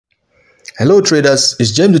Hello traders, it's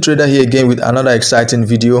James the Trader here again with another exciting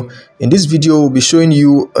video. In this video, we'll be showing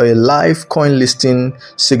you a live coin listing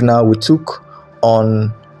signal we took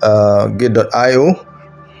on Gate.io.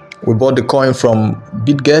 We bought the coin from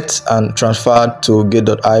BitGet and transferred to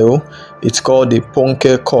Gate.io. It's called the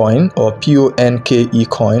Ponke coin or Ponke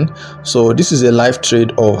coin. So this is a live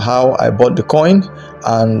trade of how I bought the coin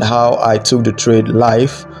and how I took the trade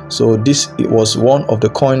live. So it was one of the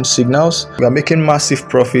coin signals. We are making massive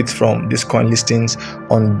profits from these coin listings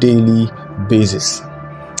on daily basis.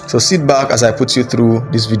 So sit back as I put you through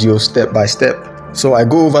this video step by step. So I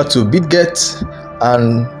go over to BitGet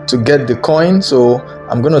and to get the coin. So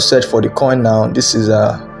I'm going to search for the coin now. This is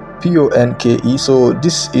a Ponke. So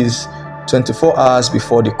this is 24 hours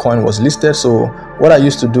before the coin was listed. So what I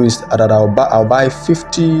used to do is that I'll buy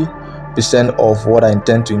 50% of what I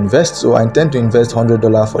intend to invest. So I intend to invest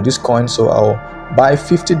 $100 for this coin, so I'll buy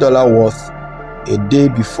 $50 worth a day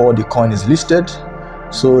before the coin is listed,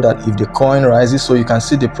 so that if the coin rises, so you can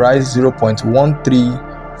see the price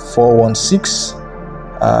 0.13416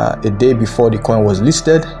 a day before the coin was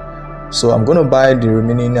listed. So I'm going to buy the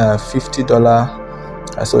remaining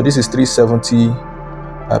 $50. So this is 370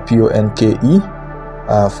 Ponke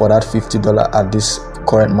for that $50 at this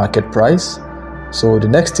current market price. So the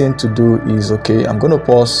next thing to do is, okay, I'm going to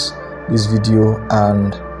pause this video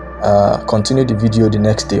and continue the video the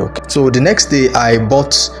next day. Okay, so the next day I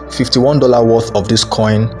bought $51 worth of this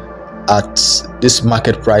coin at this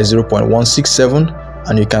market price 0.167,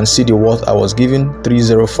 and you can see the worth I was given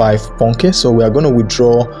 305 Ponke. So we are going to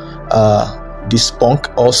withdraw this Ponk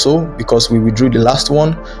also, because we withdrew the last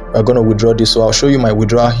one. We're going to withdraw this, so I'll show you my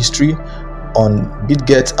withdrawal history on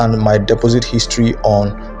BitGet and my deposit history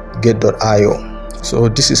on Gate.io. So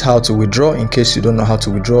this is how to withdraw. In case you don't know how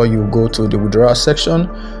to withdraw, you go to the withdrawal section,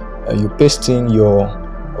 you paste in your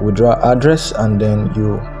withdrawal address, and then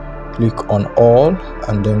you click on all,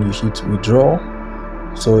 and then you hit withdraw.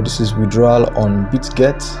 So this is withdrawal on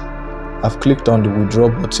BitGet. I've clicked on the withdraw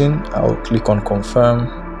button. I'll click on confirm.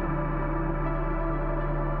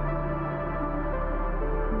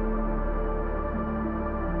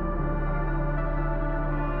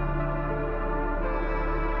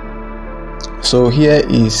 So here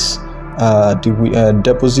is the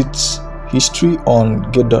deposit history on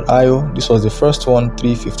Gate.io. This was the first one,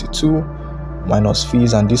 352 minus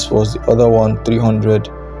fees, and this was the other one, 300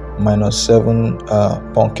 minus 7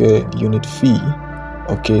 Ponke unit fee.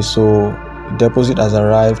 Okay, so deposit has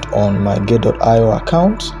arrived on my Gate.io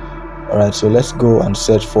account. All right, so let's go and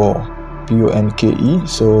search for Ponke.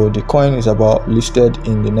 So the coin is about listed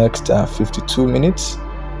in the next 52 minutes.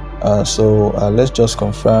 Let's just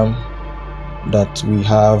confirm that we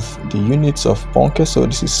have the units of Ponke. So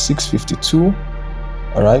this is 652.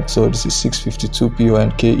 All right, so this is 652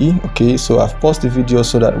 Ponke. Okay, so I've paused the video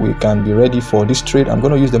so that we can be ready for this trade. I'm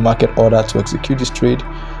going to use the market order to execute this trade.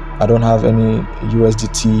 I don't have any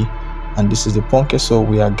USDT, and this is the Ponke, so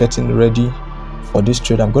we are getting ready for this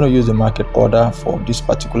trade. I'm going to use the market order for this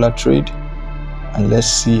particular trade, and let's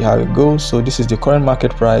see how it goes. So this is the current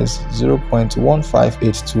market price,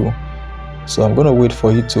 0.1582. so I'm going to wait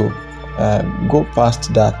for it to go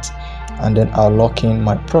past that, and then I'll lock in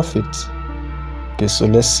my profit. Okay, so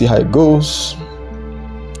let's see how it goes.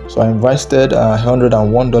 So I invested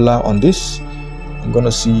 $101 on this. I'm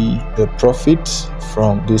gonna see the profit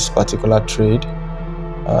from this particular trade.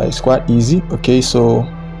 It's quite easy. Okay, so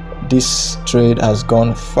this trade has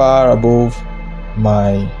gone far above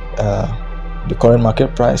my the current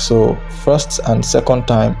market price. So first and second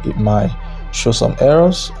time it might show some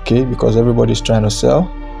errors, okay, because everybody's trying to sell.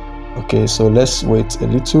 Okay, so let's wait a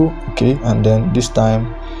little. Okay, and then this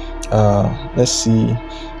time let's see,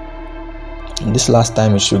 this last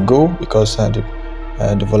time it should go, because the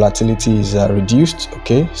volatility is reduced.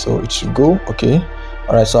 Okay, so it should go. Okay,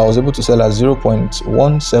 all right, so I was able to sell at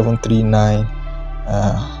 0.1739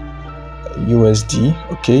 USD.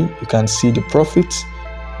 Okay, you can see the profit.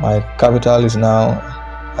 My capital is now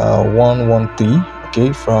 113,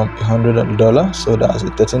 okay, from $100, so that's a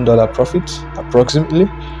 $13 profit approximately.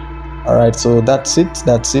 All right, so that's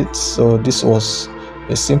it. So this was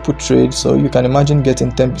a simple trade. So you can imagine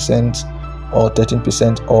getting 10% or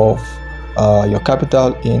 13% of your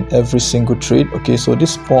capital in every single trade. Okay, so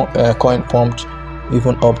this coin pumped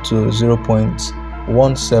even up to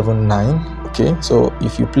 0.179. okay, so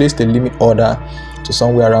if you place the limit order to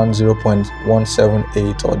somewhere around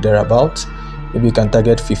 0.178 or thereabout, maybe you can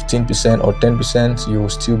target 15% or 10%, you will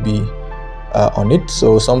still be on it.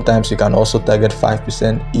 So sometimes you can also target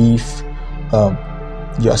 5% if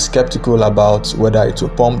you're skeptical about whether it will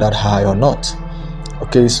pump that high or not.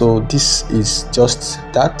 Okay, so this is just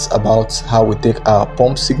that about how we take our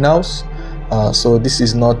pump signals So this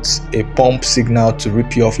is not a pump signal to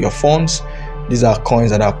rip you off your funds. These are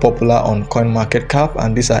coins that are popular on CoinMarketCap,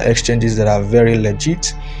 and these are exchanges that are very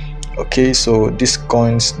legit. Okay, so these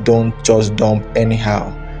coins don't just dump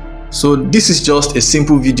anyhow. So this is just a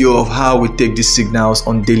simple video of how we take these signals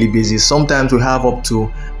on daily basis. Sometimes we have up to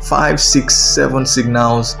 5, 6, 7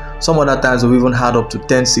 signals. Some other times we've even had up to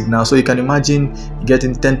 10 signals. So you can imagine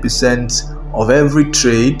getting 10% of every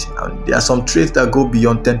trade. And there are some trades that go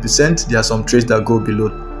beyond 10%. There are some trades that go below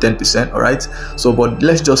 10%. All right. So, but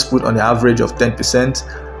let's just put on the average of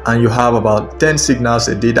 10%, and you have about 10 signals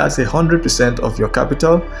a day. That's 100% of your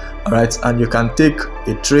capital. All right. And you can take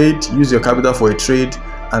a trade, use your capital for a trade,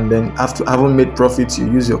 and then after having made profits, you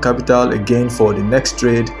use your capital again for the next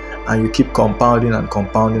trade, and you keep compounding and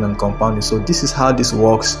compounding and compounding. So this is how this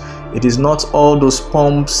works. It is not all those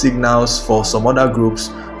pump signals for some other groups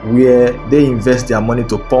where they invest their money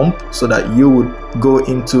to pump so that you would go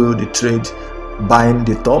into the trade buying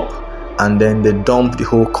the top, and then they dump the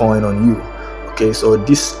whole coin on you. Okay, so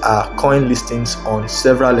these are coin listings on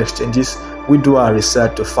several exchanges. We do our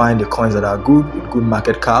research to find the coins that are good with good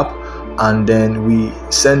market cap, and then we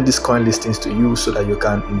send these coin listings to you so that you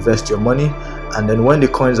can invest your money. And then when the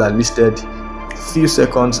coins are listed, few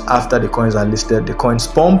seconds after the coins are listed, the coins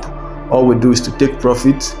pump. All we do is to take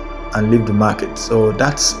profit and leave the market. So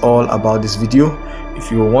that's all about this video.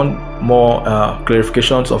 If you want more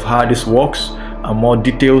clarifications of how this works and more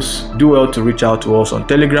details, do well to reach out to us on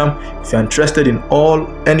Telegram. If you're interested in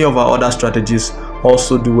any of our other strategies,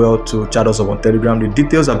 also do well to chat us up on Telegram. The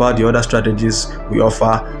details about the other strategies we offer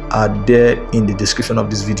are there in the description of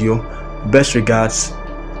this video. Best regards.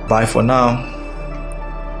 Bye for now.